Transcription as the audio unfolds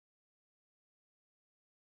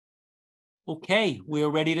Okay, we're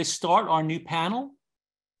ready to start our new panel.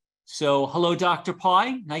 So hello, Dr.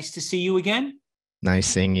 Pai. Nice to see you again. Nice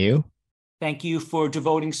seeing you. Thank you for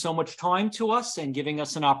devoting so much time to us and giving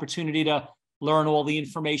us an opportunity to learn all the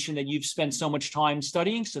information that you've spent so much time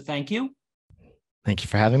studying. So thank you. Thank you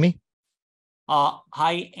for having me.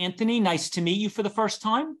 Hi, Anthony. Nice to meet you for the first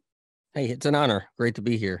time. Hey, it's an honor. Great to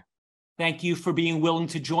be here. Thank you for being willing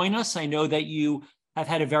to join us. I know that you have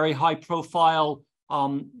had a very high-profile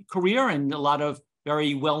career and a lot of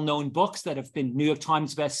very well-known books that have been New York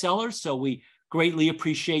Times bestsellers. So we greatly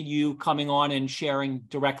appreciate you coming on and sharing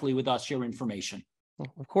directly with us your information.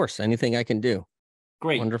 Of course, anything I can do.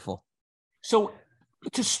 Great. Wonderful. So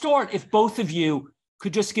to start, if both of you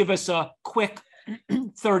could just give us a quick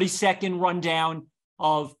 30-second rundown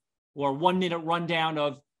of, or 1-minute rundown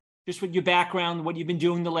of just what your background, what you've been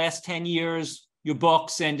doing the last 10 years, your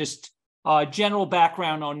books, and just general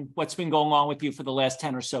background on what's been going on with you for the last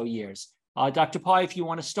 10 or so years. Dr. Pai, if you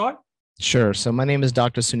want to start. Sure. So my name is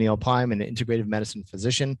Dr. Sunil Pai. I'm an integrative medicine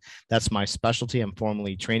physician. That's my specialty. I'm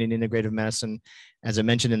formally trained in integrative medicine. As I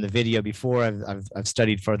mentioned in the video before, I've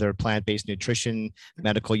studied further plant-based nutrition,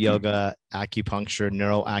 medical yoga, acupuncture,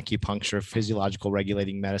 neuroacupuncture, physiological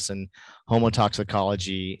regulating medicine,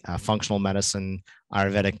 homotoxicology, functional medicine,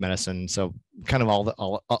 Ayurvedic medicine. So kind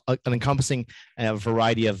of an encompassing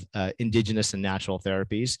variety of indigenous and natural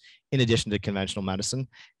therapies, in addition to conventional medicine.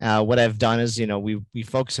 What I've done is, we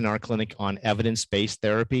focus in our clinic on evidence-based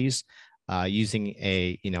therapies, using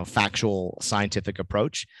a factual scientific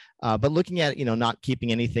approach, but looking at not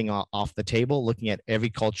keeping anything off the table, looking at every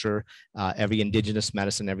culture, every indigenous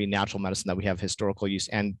medicine, every natural medicine that we have historical use,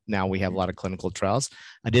 and now we have a lot of clinical trials.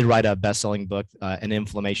 I did write a best-selling book, An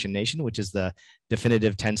Inflamation Nation, which is the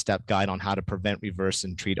definitive 10-step guide on how to prevent, reverse,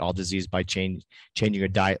 and treat all disease by changing your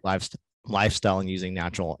diet, lifestyle, and using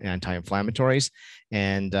natural anti-inflammatories.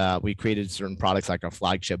 And we created certain products like our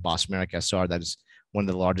flagship Bosmeric SR that is one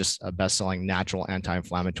of the largest best-selling natural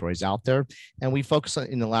anti-inflammatories out there. And we focus on,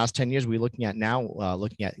 in the last 10 years, we're looking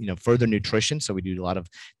at further nutrition. So we do a lot of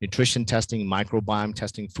nutrition testing, microbiome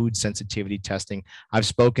testing, food sensitivity testing. I've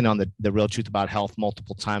spoken on the Real Truth About Health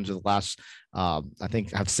multiple times over the last, I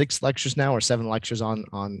think I have 6 lectures now or 7 lectures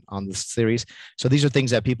on this series. So these are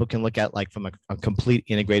things that people can look at like from a complete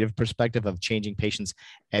integrative perspective of changing patients'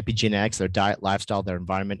 epigenetics, their diet, lifestyle, their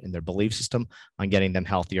environment, and their belief system on getting them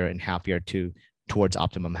healthier and happier towards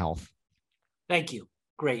optimum health. Thank you.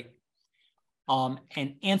 Great. And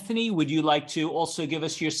Anthony, would you like to also give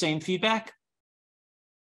us your same feedback?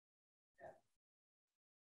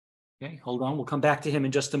 Okay, hold on. We'll come back to him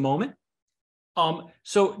in just a moment.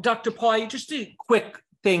 So Dr. Pai, just a quick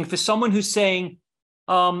thing for someone who's saying,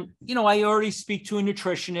 I already speak to a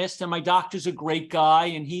nutritionist and my doctor's a great guy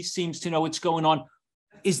and he seems to know what's going on.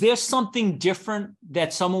 Is there something different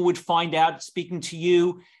that someone would find out speaking to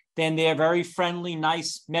you than their very friendly,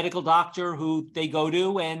 nice medical doctor who they go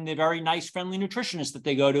to and their very nice, friendly nutritionist that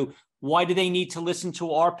they go to? Why do they need to listen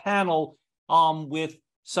to our panel with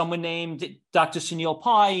someone named Dr. Sunil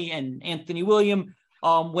Pai and Anthony William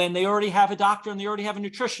when they already have a doctor and they already have a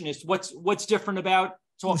nutritionist? What's different about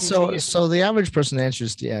talking to you? So the average person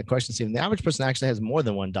answers the question, Stephen. The average person actually has more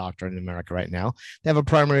than one doctor in America right now. They have a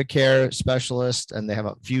primary care specialist and they have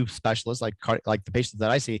a few specialists like the patients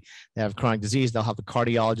that I see. They have chronic disease. They'll have a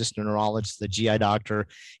cardiologist, a neurologist, the GI doctor,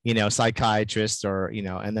 psychiatrist, or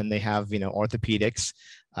and then they have orthopedics.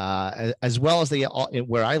 As well as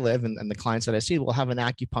where I live and the clients that I see will have an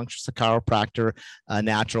acupuncturist, a chiropractor, a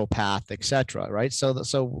naturopath, etc. Right? So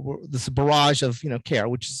this barrage of care,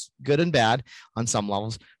 which is good and bad on some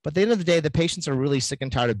levels. But at the end of the day, the patients are really sick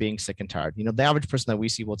and tired of being sick and tired. The average person that we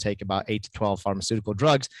see will take about 8 to 12 pharmaceutical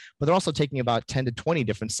drugs, but they're also taking about 10 to 20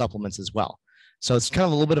 different supplements as well. So it's kind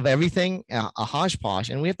of a little bit of everything, a hodgepodge.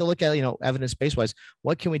 And we have to look at, evidence-based wise,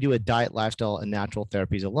 what can we do with diet, lifestyle, and natural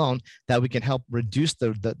therapies alone that we can help reduce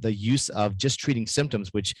the use of just treating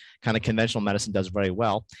symptoms, which kind of conventional medicine does very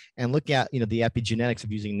well. And looking at, the epigenetics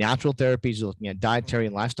of using natural therapies, looking at dietary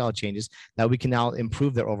and lifestyle changes that we can now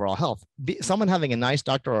improve their overall health. Someone having a nice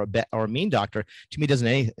doctor or a mean doctor, to me,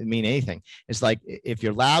 doesn't mean anything. It's like if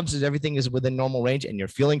your labs everything is within normal range and you're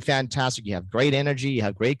feeling fantastic, you have great energy, you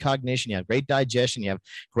have great cognition, you have great digestion, you have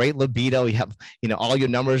great libido, you have, all your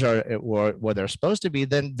numbers are where they're supposed to be,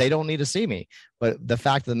 then they don't need to see me. But the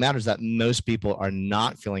fact of the matter is that most people are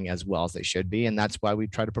not feeling as well as they should be. And that's why we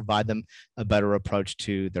try to provide them a better approach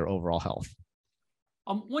to their overall health.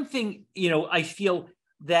 One thing, I feel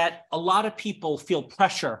that a lot of people feel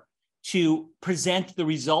pressure to present the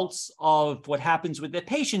results of what happens with their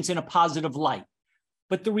patients in a positive light.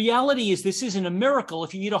 But the reality is this isn't a miracle.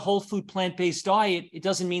 If you eat a whole food plant-based diet, it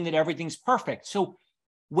doesn't mean that everything's perfect. So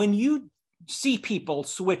when you see people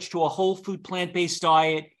switch to a whole food plant-based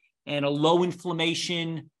diet and a low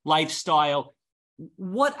inflammation lifestyle,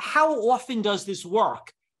 how often does this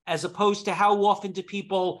work, as opposed to how often do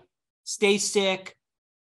people stay sick,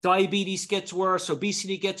 diabetes gets worse,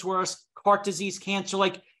 obesity gets worse, heart disease, cancer?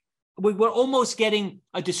 Like, we're almost getting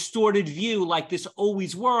a distorted view, like this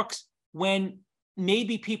always works, when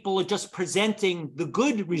maybe people are just presenting the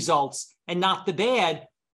good results and not the bad.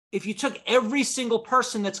 If you took every single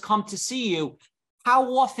person that's come to see you,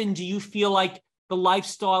 how often do you feel like the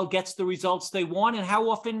lifestyle gets the results they want, and how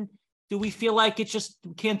often do we feel like it just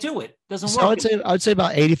can't do it? Doesn't So work. I would say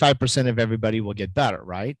about 85% of everybody will get better,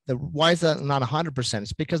 right? Why is that not 100%?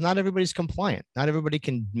 It's because not everybody's compliant. Not everybody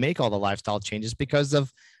can make all the lifestyle changes because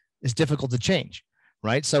it's difficult to change,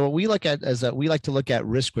 right? So what we look at is that we like to look at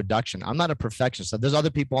risk reduction. I'm not a perfectionist. So there's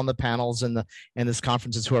other people on the panels and this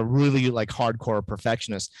conferences who are really like hardcore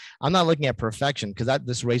perfectionists. I'm not looking at perfection because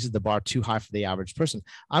this raises the bar too high for the average person.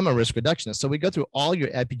 I'm a risk reductionist. So we go through all your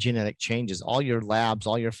epigenetic changes, all your labs,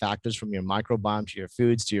 all your factors, from your microbiome to your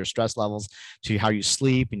foods to your stress levels to how you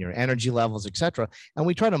sleep and your energy levels, et cetera. And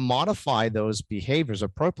we try to modify those behaviors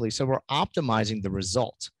appropriately so we're optimizing the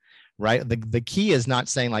result. Right. The key is not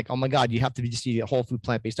saying like, oh my God, you have to just eat a whole food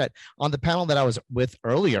plant-based diet. On the panel that I was with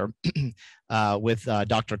earlier with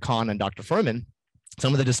Dr. Khan and Dr. Furman,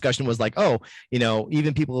 some of the discussion was like, oh,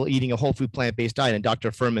 even people eating a whole food plant-based diet, and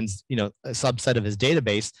Dr. Furman's, a subset of his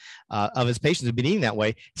database of his patients who've been eating that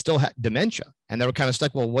way still had dementia. And they were kind of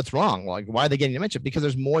stuck, well, what's wrong? Like, why are they getting dementia? Because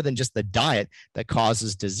there's more than just the diet that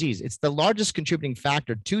causes disease. It's the largest contributing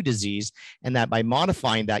factor to disease, and that by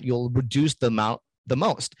modifying that, you'll reduce the amount the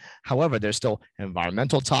most. However, there's still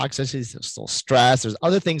environmental toxicities, there's still stress, there's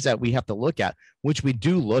other things that we have to look at, which we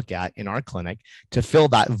do look at in our clinic to fill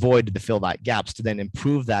that void, to fill that gaps, to then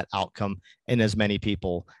improve that outcome in as many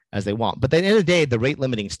people as they want. But at the end of the day, the rate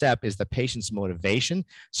limiting step is the patient's motivation.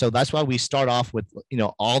 So that's why we start off with,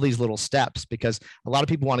 all these little steps, because a lot of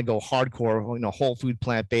people want to go hardcore, whole food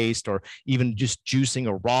plant-based, or even just juicing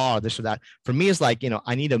or raw or this or that. For me, it's like,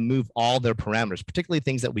 I need to move all their parameters, particularly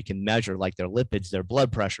things that we can measure, like their lipids, their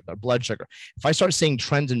blood pressure, their blood sugar. If I start seeing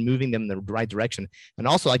trends and moving them in the right direction, and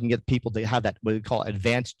also I can get people to have that, what we call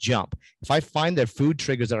advanced jump. If I find their food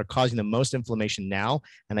triggers that are causing the most inflammation now,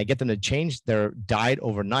 and I get them to change their diet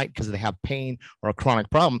overnight because they have pain or a chronic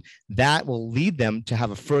problem, that will lead them to have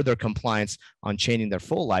a further compliance on changing their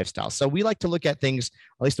full lifestyle. So we like to look at things,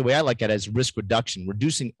 at least the way I look at it, as risk reduction,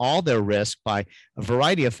 reducing all their risk by a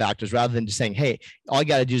variety of factors, rather than just saying, hey, all you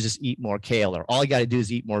got to do is just eat more kale, or all you got to do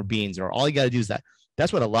is eat more beans, or all you got to do is that.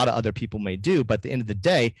 That's what a lot of other people may do. But at the end of the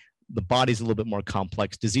day, the body's a little bit more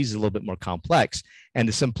complex, disease is a little bit more complex. And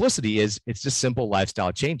the simplicity is, it's just simple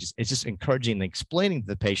lifestyle changes. It's just encouraging and explaining to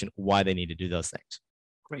the patient why they need to do those things.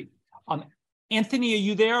 Great. Anthony, are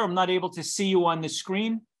you there? I'm not able to see you on the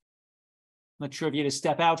screen. Not sure if you had to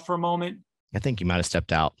step out for a moment. I think you might have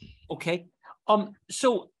stepped out. Okay.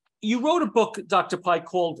 So you wrote a book, Dr. Pai,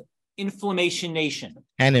 called Inflammation Nation.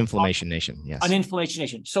 And Inflammation Nation, yes. On Inflammation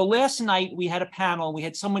Nation. So last night we had a panel. We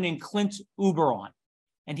had someone named Clint Uber on,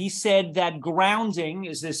 and he said that grounding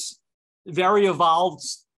is this very evolved,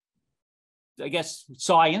 I guess,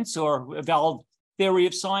 science, or evolved theory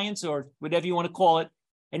of science, or whatever you want to call it.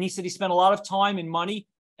 And he said he spent a lot of time and money,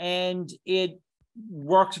 and it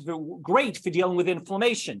works great for dealing with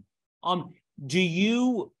inflammation. Do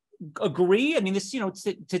you agree? I mean, this,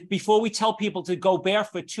 before we tell people to go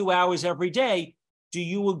barefoot 2 hours every day, do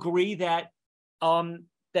you agree that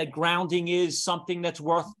that grounding is something that's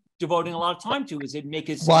worth devoting a lot of time to? Is it make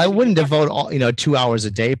it? Well, I wouldn't devote all, 2 hours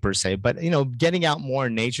a day per se, but getting out more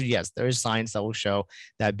in nature, yes, there is science that will show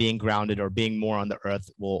that being grounded or being more on the earth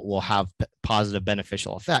will have positive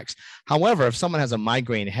beneficial effects. However, if someone has a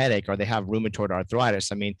migraine headache or they have rheumatoid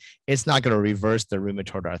arthritis, I mean, it's not going to reverse the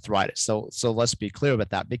rheumatoid arthritis. So let's be clear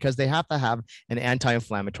about that, because they have to have an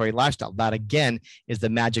anti-inflammatory lifestyle. That again is the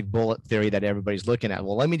magic bullet theory that everybody's looking at.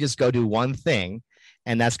 Well, let me just go do one thing,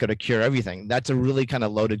 and that's going to cure everything. That's a really kind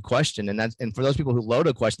of loaded question. And for those people who load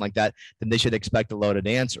a question like that, then they should expect a loaded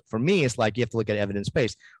answer. For me, it's like, you have to look at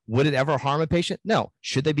evidence-based. Would it ever harm a patient? No.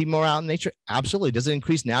 Should they be more out in nature? Absolutely. Does it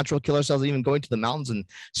increase natural killer cells, even going to the mountains and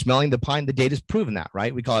smelling the pine? The data's proven that,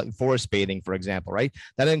 right? We call it forest bathing, for example, right?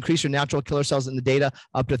 That'll increase your natural killer cells in the data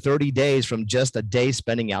up to 30 days from just a day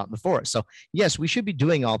spending out in the forest. So yes, we should be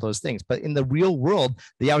doing all those things. But in the real world,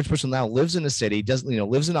 the average person now lives in a city,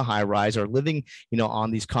 lives in a high rise, or living, on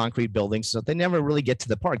these concrete buildings, so they never really get to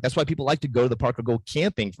the park. That's why people like to go to the park or go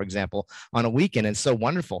camping, for example, on a weekend. It's so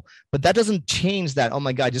wonderful. But that doesn't change that, oh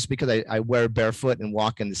my God, just because I wear barefoot and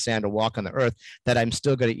walk in the sand or walk on the earth, that I'm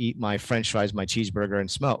still going to eat my French fries, my cheeseburger, and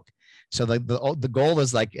smoke. So the goal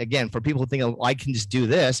is like, again, for people who think, oh, I can just do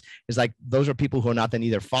this, is like, those are people who are not then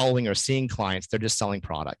either following or seeing clients. They're just selling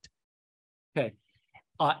product. Okay.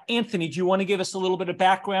 Anthony, do you want to give us a little bit of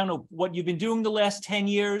background of what you've been doing the last 10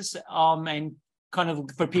 years? And kind of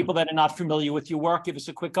for people that are not familiar with your work, give us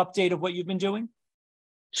a quick update of what you've been doing.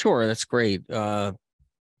 Sure, that's great. Been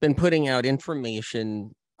putting out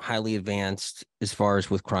information, highly advanced as far as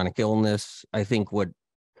with chronic illness. I think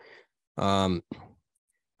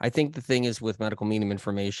the thing is with medical medium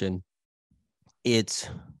information, it's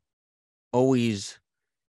always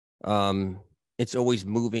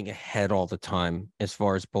moving ahead all the time as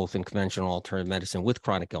far as both in conventional alternative medicine with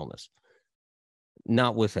chronic illness.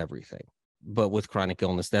 Not with everything, but with chronic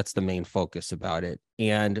illness, that's the main focus about it.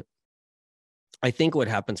 And I think what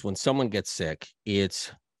happens when someone gets sick,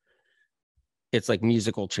 it's like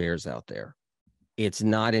musical chairs out there. It's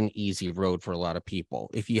not an easy road for a lot of people.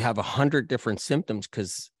 If you have 100 different symptoms,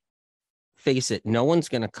 because face it, no one's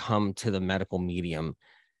going to come to the medical medium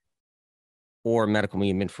or medical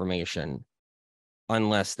medium information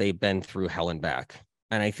unless they've been through hell and back.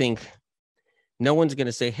 And I think no one's going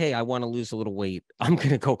to say, hey, I want to lose a little weight, I'm going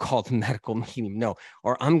to go call the medical medium. No,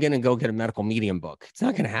 or I'm going to go get a medical medium book. It's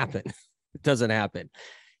not going to happen. It doesn't happen.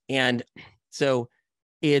 And so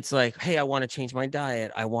it's like, hey, I want to change my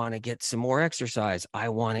diet. I want to get some more exercise. I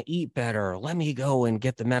want to eat better. Let me go and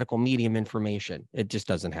get the medical medium information. It just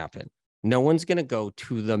doesn't happen. No one's going to go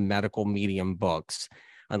to the medical medium books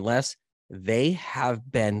unless they have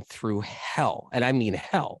been through hell. And I mean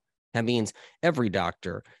hell. That means every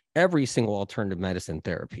doctor, every single alternative medicine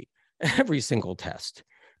therapy, every single test,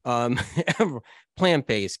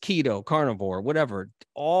 plant-based, keto, carnivore, whatever,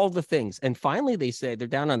 all the things. And finally, they say they're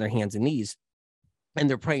down on their hands and knees and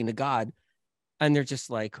they're praying to God. And they're just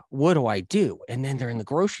like, what do I do? And then they're in the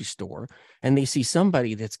grocery store and they see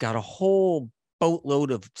somebody that's got a whole boatload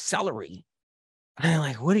of celery. And I'm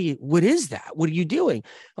like, what is that? What are you doing?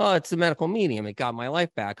 Oh, it's the medical medium. It got my life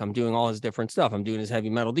back. I'm doing all his different stuff. I'm doing his heavy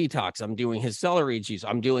metal detox. I'm doing his celery juice.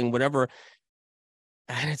 I'm doing whatever.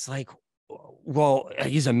 And it's like, well,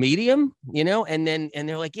 he's a medium, and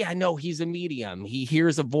they're like, yeah, no, he's a medium. He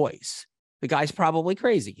hears a voice. The guy's probably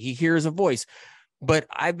crazy. He hears a voice, but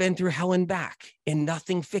I've been through hell and back and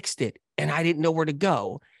nothing fixed it. And I didn't know where to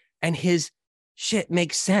go. And his shit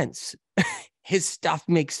makes sense. His stuff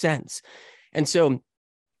makes sense. And so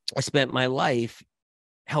I spent my life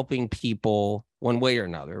helping people one way or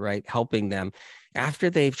another, right? Helping them after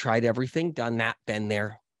they've tried everything, done that, been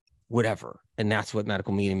there, whatever. And that's what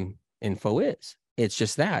medical medium info is. It's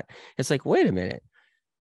just that. It's like, wait a minute,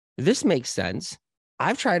 this makes sense.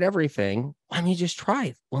 I've tried everything. Let me just try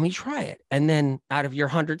it. Let me try it. And then out of your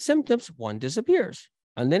 100 symptoms, one disappears.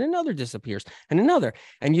 And then another disappears and another.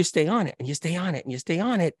 And you stay on it and you stay on it and you stay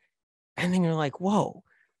on it. And then you're like, whoa.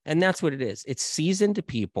 And that's what it is. It's seasoned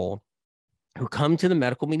people who come to the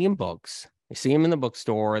medical medium books. They see them in the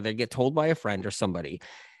bookstore, or they get told by a friend or somebody.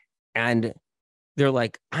 And they're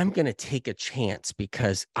like, I'm going to take a chance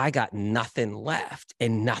because I got nothing left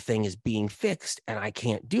and nothing is being fixed and I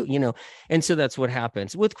can't do, And so that's what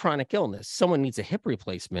happens with chronic illness. Someone needs a hip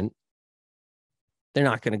replacement. They're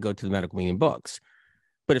not going to go to the medical medium books.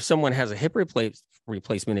 But if someone has a hip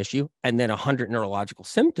replacement issue and then 100 neurological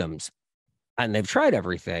symptoms and they've tried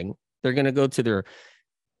everything, they're going to go to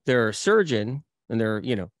their surgeon and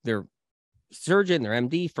their surgeon, their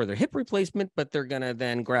MD for their hip replacement, but they're going to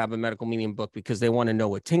then grab a medical medium book because they want to know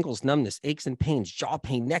what tingles, numbness, aches and pains, jaw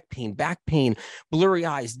pain, neck pain, back pain, blurry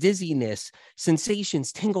eyes, dizziness,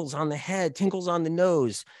 sensations, tingles on the head, tingles on the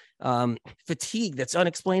nose, fatigue that's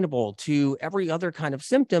unexplainable to every other kind of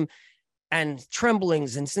symptom, and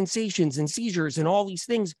tremblings and sensations and seizures and all these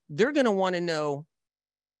things. They're going to want to know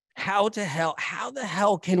how the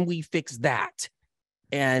hell can we fix that?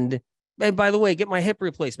 And by the way, get my hip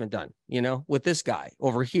replacement done, with this guy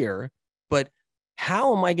over here. But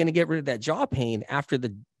how am I going to get rid of that jaw pain after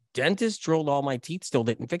the dentist drilled all my teeth, still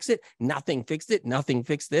didn't fix it? Nothing fixed it. Nothing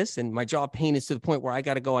fixed this. And my jaw pain is to the point where I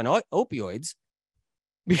got to go on opioids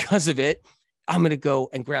because of it. I'm going to go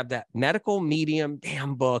and grab that medical medium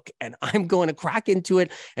damn book and I'm going to crack into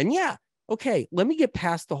it. And yeah, okay, let me get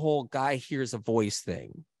past the whole guy hears a voice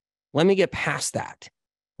thing. Let me get past that.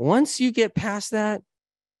 Once you get past that,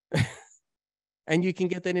 and you can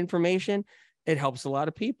get that information, it helps a lot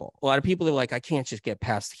of people. A lot of people are like, I can't just get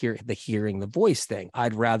past hearing the voice thing.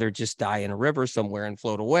 I'd rather just die in a river somewhere and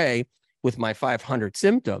float away with my 500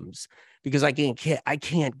 symptoms because I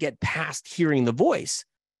can't get past hearing the voice.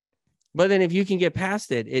 But then if you can get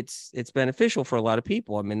past it, it's beneficial for a lot of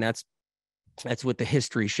people. I mean, that's what the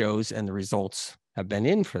history shows and the results have been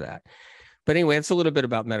in for that. But anyway, it's a little bit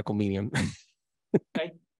about medical medium.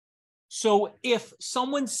 Okay. So if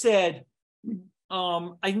someone said,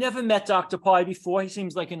 I never met Dr. Pai before, he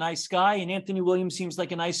seems like a nice guy, and Anthony Williams seems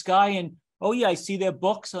like a nice guy, and oh yeah, I see their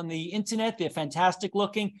books on the internet, they're fantastic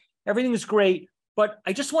looking, everything is great, but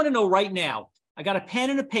I just want to know right now, I got a pen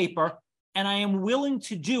and a paper, and I am willing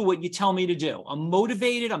to do what you tell me to do. I'm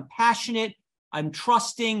motivated, I'm passionate, I'm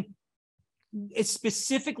trusting, as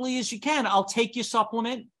specifically as you can. I'll take your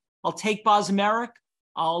supplement, I'll take Bosmeric,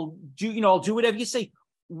 I'll do whatever you say.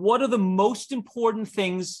 What are the most important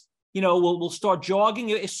things? We'll start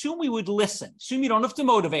jogging. Assume we would listen. Assume you don't have to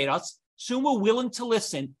motivate us. Assume we're willing to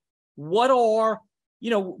listen. What are,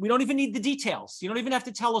 we don't even need the details. You don't even have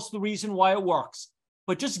to tell us the reason why it works,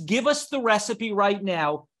 but just give us the recipe right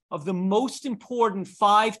now of the most important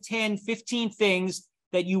 5, 10, 15 things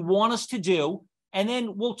that you want us to do. And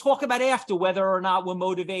then we'll talk about after whether or not we're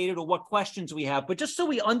motivated or what questions we have. But just so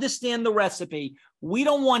we understand the recipe, we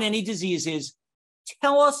don't want any diseases.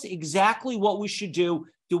 Tell us exactly what we should do.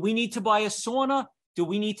 Do we need to buy a sauna? Do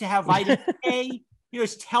we need to have vitamin K?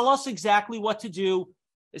 Just tell us exactly what to do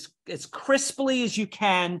as crisply as you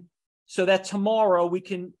can so that tomorrow we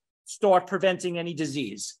can start preventing any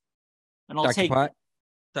disease. And I'll Dr. Pai,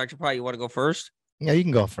 Dr. Pai, you want to go first? Yeah, you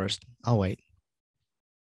can go first. I'll wait.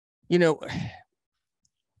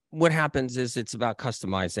 What happens is it's about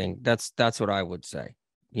customizing. That's what I would say.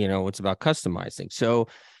 It's about customizing. So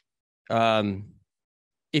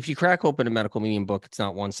if you crack open a medical medium book, it's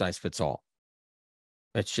not one size fits all.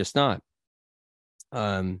 It's just not.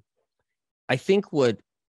 I think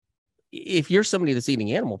if you're somebody that's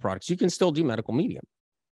eating animal products, you can still do medical medium,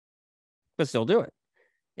 but still do it.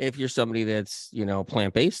 If you're somebody that's,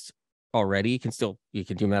 plant-based already, you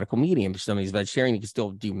can do medical medium. If somebody's vegetarian, you can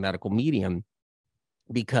still do medical medium,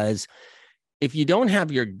 because if you don't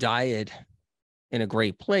have your diet in a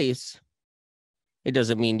great place, it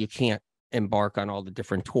doesn't mean you can't embark on all the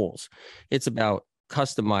different tools. It's about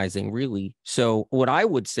customizing, really. So what I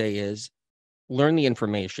would say is learn the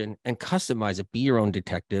information and customize it. Be your own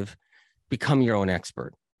detective, become your own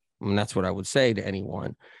expert. And that's what I would say to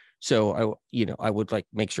anyone. So I would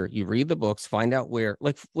make sure you read the books, find out where,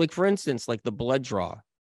 like for instance, like the blood draw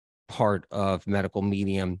part of medical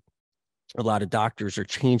medium. A lot of doctors are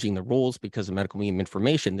changing the rules because of medical medium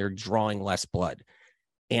information. They're drawing less blood.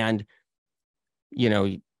 And,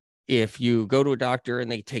 if you go to a doctor and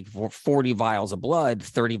they take 40 vials of blood,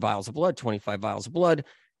 30 vials of blood, 25 vials of blood,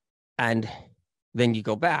 and then you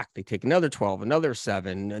go back, they take another 12, another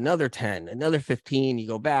 7, another 10, another 15, you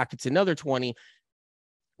go back, it's another 20.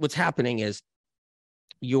 What's happening is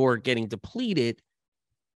you're getting depleted.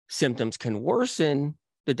 Symptoms can worsen.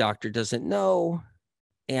 The doctor doesn't know.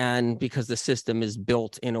 And because the system is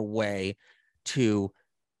built in a way to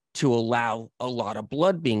allow a lot of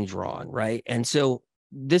blood being drawn, right? And so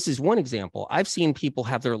this is one example. I've seen people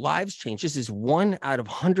have their lives change. This is one out of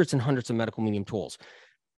hundreds and hundreds of medical medium tools.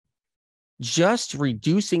 Just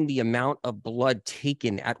reducing the amount of blood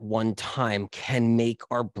taken at one time can make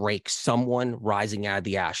or break someone rising out of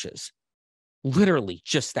the ashes. Literally,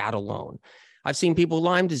 just that alone. I've seen people with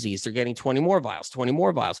Lyme disease. They're getting 20 more vials, 20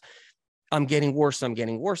 more vials. I'm getting worse. I'm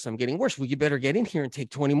getting worse. I'm getting worse. Well, you better get in here and take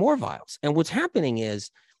 20 more vials. And what's happening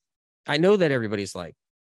is, I know that everybody's like,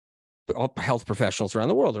 all health professionals around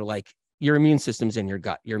the world are like, your immune system's in your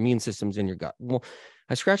gut. Your immune system's in your gut. Well,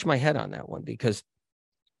 I scratch my head on that one, because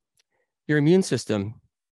your immune system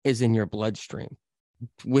is in your bloodstream,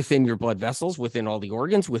 within your blood vessels, within all the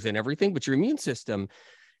organs, within everything. But your immune system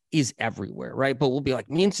is everywhere, right? But we'll be like,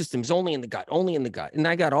 immune system is only in the gut, only in the gut. And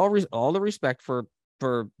I got all the respect for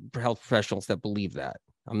health professionals that believe that.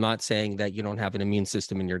 I'm not saying that you don't have an immune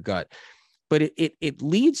system in your gut, but it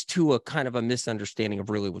leads to a kind of a misunderstanding of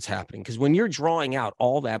really what's happening. Because when you're drawing out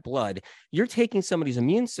all that blood, you're taking somebody's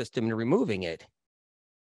immune system and removing it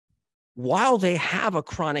while they have a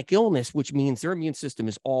chronic illness, which means their immune system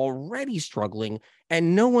is already struggling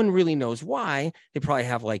and no one really knows why. They probably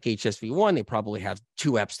have like HSV1. They probably have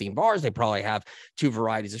 2 Epstein-Barrs. They probably have 2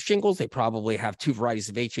 varieties of shingles. They probably have 2 varieties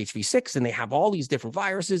of HHV6, and they have all these different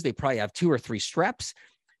viruses. They probably have 2 or 3 streps.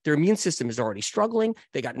 Their immune system is already struggling.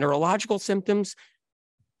 They got neurological symptoms,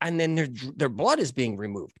 and then their blood is being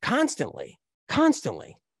removed constantly.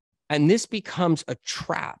 And this becomes a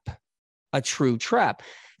trap, a true trap.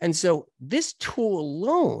 And so this tool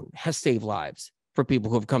alone has saved lives for people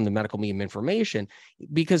who have come to medical medium information,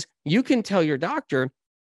 because you can tell your doctor,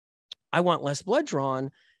 I want less blood drawn,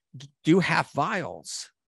 do half vials,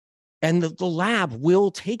 and the lab will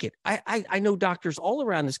take it. I know doctors all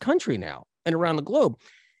around this country now and around the globe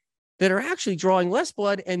that are actually drawing less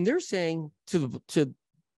blood, and they're saying to the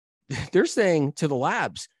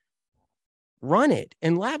labs, run it.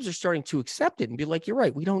 And labs are starting to accept it and be like, you're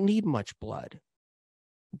right, we don't need much blood.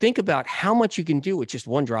 Think about how much you can do with just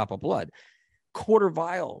one drop of blood. Quarter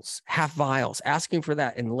vials, half vials, asking for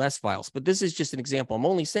that and less vials. But this is just an example. I'm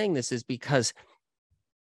only saying this is because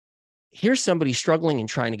here's somebody struggling and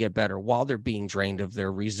trying to get better while they're being drained of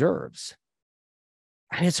their reserves.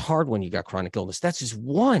 And it's hard when you got chronic illness. That's just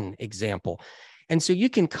one example. And so you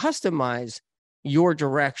can customize your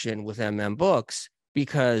direction with MM books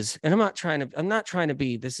because, and I'm not trying to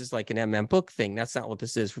be, this is like an MM book thing. That's not what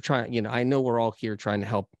this is. We're trying, I know we're all here trying to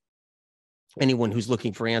help anyone who's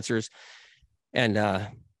looking for answers. And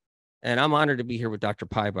I'm honored to be here with Dr.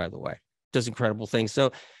 Pai, by the way, does incredible things.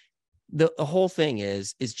 So the whole thing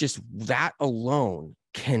is just that alone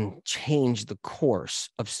can change the course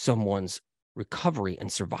of someone's recovery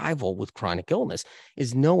and survival with chronic illness,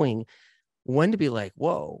 is knowing when to be like,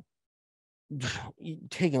 whoa,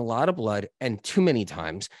 taking a lot of blood and too many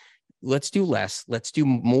times, let's do less, let's do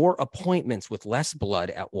more appointments with less blood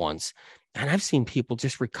at once. And I've seen people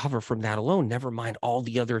just recover from that alone, never mind all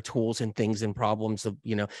the other tools and things and problems of,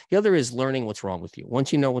 the other is learning what's wrong with you.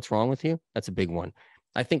 Once you know what's wrong with you, that's a big one.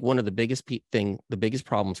 I think one of the biggest the biggest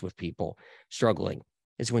problems with people struggling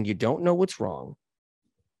is when you don't know what's wrong.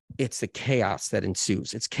 It's the chaos that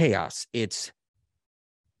ensues. It's chaos. It's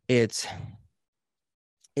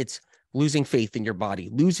losing faith in your body,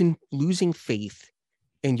 losing faith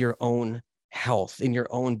in your own health, in your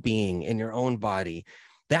own being, in your own body.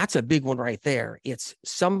 That's a big one right there. It's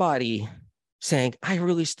somebody saying, I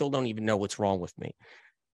really still don't even know what's wrong with me.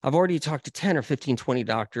 I've already talked to 10 or 15, 20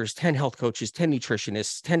 doctors, 10 health coaches, 10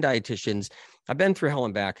 nutritionists, 10 dietitians. I've been through hell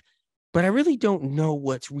and back, but I really don't know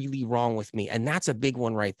what's really wrong with me. And that's a big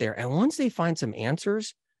one right there. And once they find some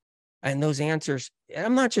answers, and those answers, and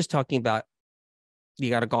I'm not just talking about you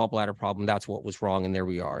got a gallbladder problem, that's what was wrong, and there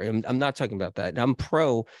we are. I'm not talking about that. I'm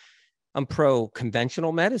pro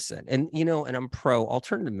conventional medicine, and and I'm pro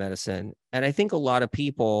alternative medicine. And I think a lot of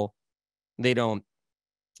people, they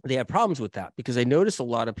have problems with that, because I notice a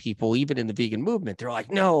lot of people, even in the vegan movement, they're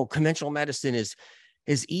like, no, conventional medicine is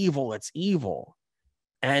evil. It's evil.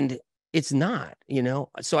 And it's not,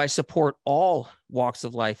 So I support all walks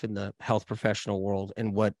of life in the health professional world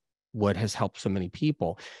and what has helped so many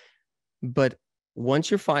people. But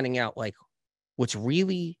once you're finding out like what's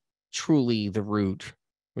really truly the root,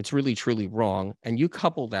 what's really truly wrong, and you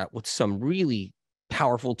couple that with some really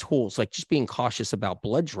powerful tools, like just being cautious about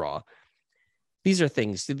blood draw, these are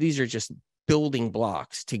just building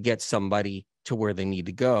blocks to get somebody to where they need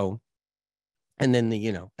to go. And then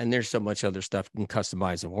and there's so much other stuff you can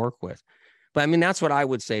customize and work with. But I mean, that's what I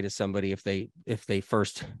would say to somebody if they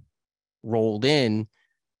first rolled in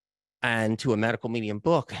and to a medical medium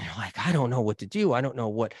book, and you're like, I don't know what to do. I don't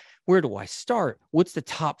know where do I start? What's the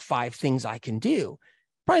top 5 things I can do?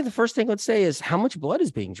 Probably the first thing I would say is, how much blood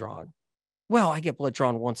is being drawn? Well, I get blood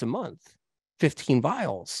drawn once a month, 15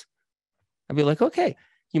 vials. I'd be like, okay,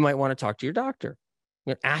 you might want to talk to your doctor.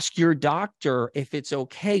 Ask your doctor if it's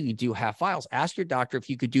okay. You do half vials. Ask your doctor if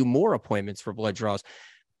you could do more appointments for blood draws,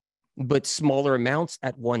 but smaller amounts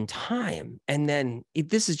at one time. And then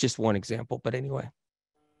this is just one example, but anyway.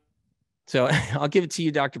 So I'll give it to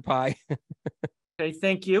you, Dr. Pai. Okay,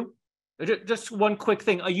 thank you. Just one quick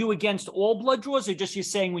thing. Are you against all blood draws, or just you're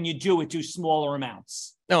saying when you do it, do smaller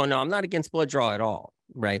amounts? No, I'm not against blood draw at all.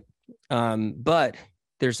 Right. But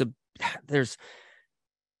the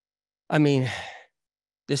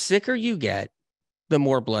sicker you get, the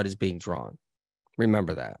more blood is being drawn.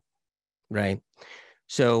 Remember that. Right.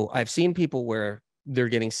 So I've seen people where they're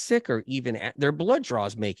getting sicker, even their blood draw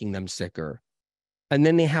is making them sicker. And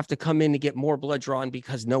then they have to come in to get more blood drawn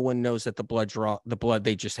because no one knows that the blood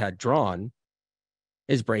they just had drawn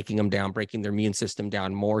is breaking them down, breaking their immune system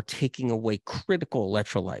down more, taking away critical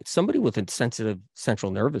electrolytes. Somebody with a sensitive central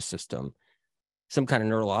nervous system, some kind of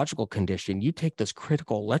neurological condition, you take those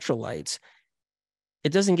critical electrolytes,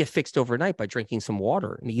 it doesn't get fixed overnight by drinking some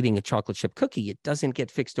water and eating a chocolate chip cookie. It doesn't get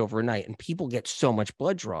fixed overnight, and people get so much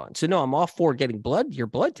blood drawn. So no, I'm all for getting your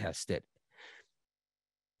blood tested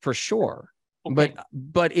for sure. Okay.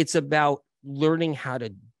 But it's about learning how to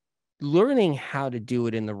do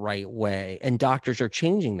it in the right way. And doctors are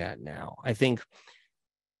changing that now. I think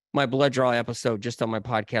my blood draw episode just on my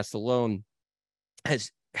podcast alone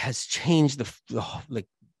has changed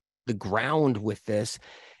the ground with this.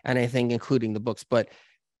 And I think including the books, but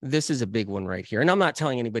this is a big one right here. And I'm not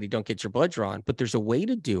telling anybody don't get your blood drawn, but there's a way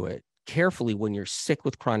to do it carefully when you're sick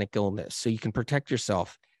with chronic illness, so you can protect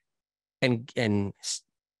yourself and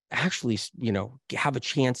actually, have a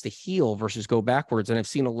chance to heal versus go backwards. And I've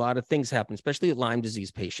seen a lot of things happen, especially at Lyme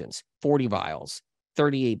disease patients, 40 vials,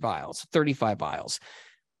 38 vials, 35 vials.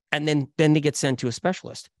 And then they get sent to a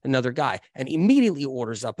specialist, another guy, and immediately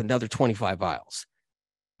orders up another 25 vials.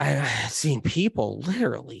 I've seen people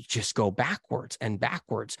literally just go backwards and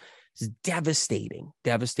backwards. It's devastating,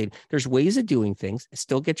 devastating. There's ways of doing things.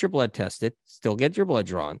 Still get your blood tested, still get your blood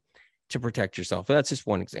drawn to protect yourself. That's just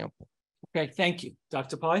one example. Okay, thank you.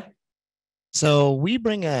 Dr. Pai? So we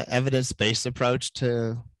bring an evidence-based approach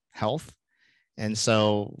to health. And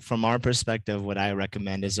so from our perspective, what I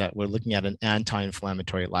recommend is that we're looking at an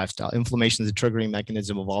anti-inflammatory lifestyle. Inflammation is a triggering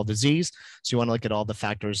mechanism of all disease. So you want to look at all the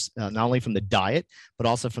factors, not only from the diet, but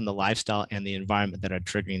also from the lifestyle and the environment that are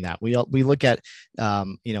triggering that. We look at,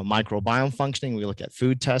 microbiome functioning. We look at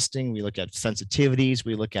food testing. We look at sensitivities.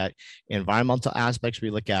 We look at environmental aspects. We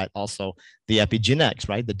look at also the epigenetics,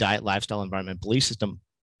 right? The diet, lifestyle, environment, belief system.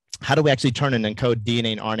 How do we actually turn and encode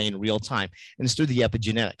DNA and RNA in real time? And it's through the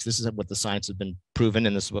epigenetics. This is what the science has been proven,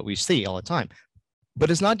 and this is what we see all the time.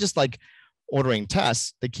 But it's not just like ordering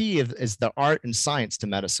tests. The key is the art and science to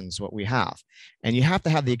medicine is what we have. And you have to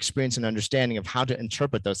have the experience and understanding of how to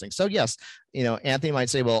interpret those things. So yes, Anthony might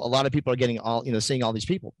say, well, a lot of people are getting seeing all these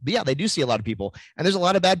people. But yeah, they do see a lot of people. And there's a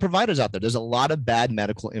lot of bad providers out there. There's a lot of bad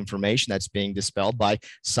medical information that's being dispelled by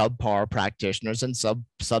subpar practitioners and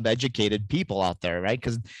sub-educated people out there, right?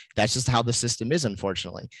 Because that's just how the system is,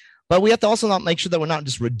 unfortunately. But we have to also not make sure that we're not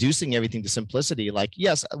just reducing everything to simplicity. Like,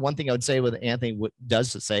 yes, one thing I would say with Anthony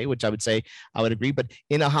does say, which I would say I would agree, but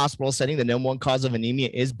in a hospital setting, the number one cause of anemia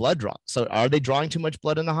is blood draw. So are they drawing too much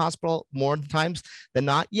blood in the hospital more times than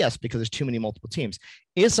not? Yes, because there's too many multiple teams.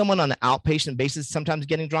 Is someone on an outpatient basis sometimes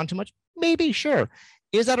getting drawn too much? Maybe, sure.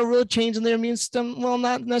 Is that a real change in their immune system? Well,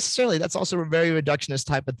 not necessarily. That's also a very reductionist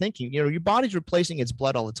type of thinking. Your body's replacing its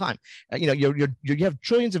blood all the time. You have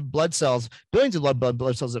trillions of blood cells, billions of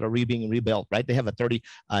blood cells that are being rebuilt, right? They have a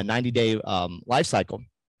 90-day life cycle.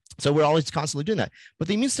 So we're always constantly doing that. But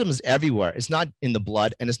the immune system is everywhere. It's not in the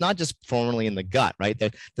blood, and it's not just formerly in the gut, right?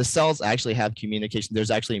 The cells actually have communication.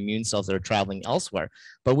 There's actually immune cells that are traveling elsewhere.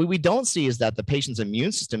 But what we don't see is that the patient's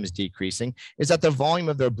immune system is decreasing, is that the volume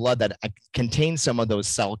of their blood that contains some of those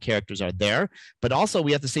cell characters are there. But also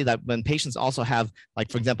we have to see that when patients also have,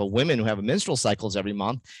 like, for example, women who have menstrual cycles every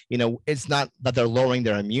month, it's not that they're lowering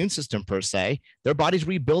their immune system per se. Their body's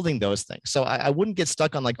rebuilding those things. So I wouldn't get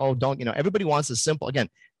stuck on like, oh, everybody wants a simple, again,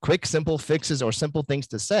 quick, simple fixes or simple things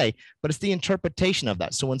to say, but it's the interpretation of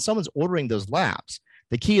that. So when someone's ordering those labs,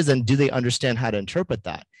 the key is then, do they understand how to interpret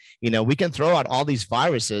that? We can throw out all these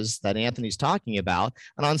viruses that Anthony's talking about,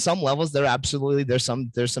 and on some levels, there's some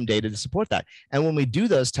data to support that. And when we do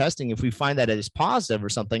those testing, if we find that it is positive or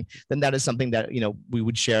something, then that is something that we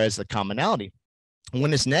would share as a commonality.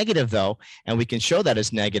 When it's negative, though, and we can show that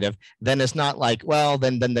it's negative, then it's not like, well,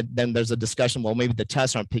 then there's a discussion. Well, maybe the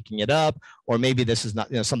tests aren't picking it up, or maybe this is not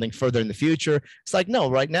something further in the future. It's like, no,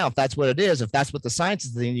 right now, if that's what it is, if that's what the science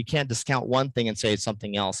is, then you can't discount one thing and say it's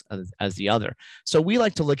something else as the other. So we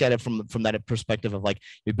like to look at it from that perspective of like,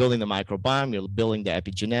 you're building the microbiome, you're building the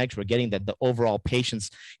epigenetics, we're getting the overall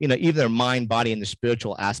patient's, even their mind, body, and the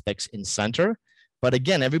spiritual aspects in center. But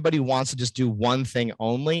again, everybody wants to just do one thing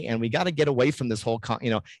only, and we got to get away from this whole,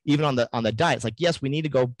 even on the diet. It's like, yes, we need to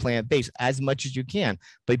go plant-based as much as you can,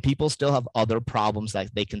 but people still have other problems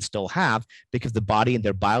that they can still have because the body and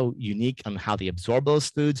their bio unique on how they absorb those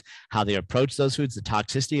foods, how they approach those foods, the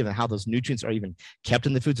toxicity, and how those nutrients are even kept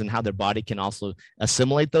in the foods, and how their body can also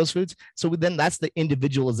assimilate those foods. So then that's the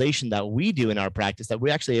individualization that we do in our practice that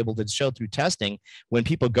we're actually able to show through testing. When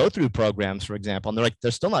people go through programs, for example, and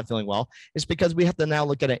they're still not feeling well, it's because we have to now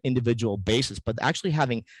look at an individual basis, but actually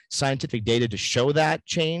having scientific data to show that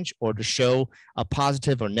change, or to show a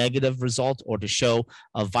positive or negative result, or to show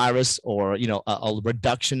a virus or a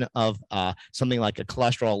reduction of something like a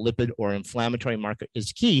cholesterol, lipid, or inflammatory marker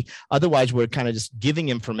is key. Otherwise, we're kind of just giving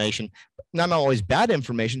information, not always bad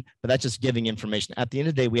information, but that's just giving information. At the end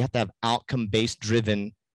of the day, we have to have outcome-based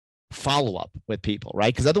driven follow-up with people,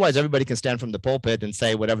 right? Because otherwise everybody can stand from the pulpit and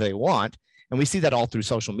say whatever they want. And we see that all through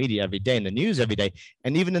social media every day, in the news every day.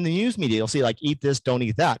 And even in the news media, you'll see like, eat this, don't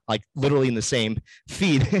eat that, like literally in the same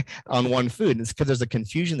feed on one food. And it's because there's a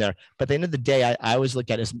confusion there. But at the end of the day, I always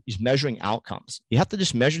look at it as measuring outcomes. You have to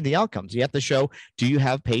just measure the outcomes. You have to show, do you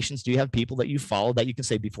have patients? Do you have people that you follow that you can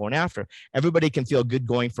say before and after? Everybody can feel good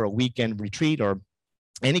going for a weekend retreat or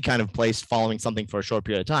any kind of place following something for a short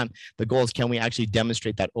period of time. The goal is, can we actually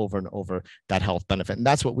demonstrate that over and over, that health benefit? And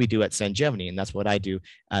that's what we do at Sangevity, and that's what I do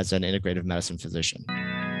as an integrative medicine physician.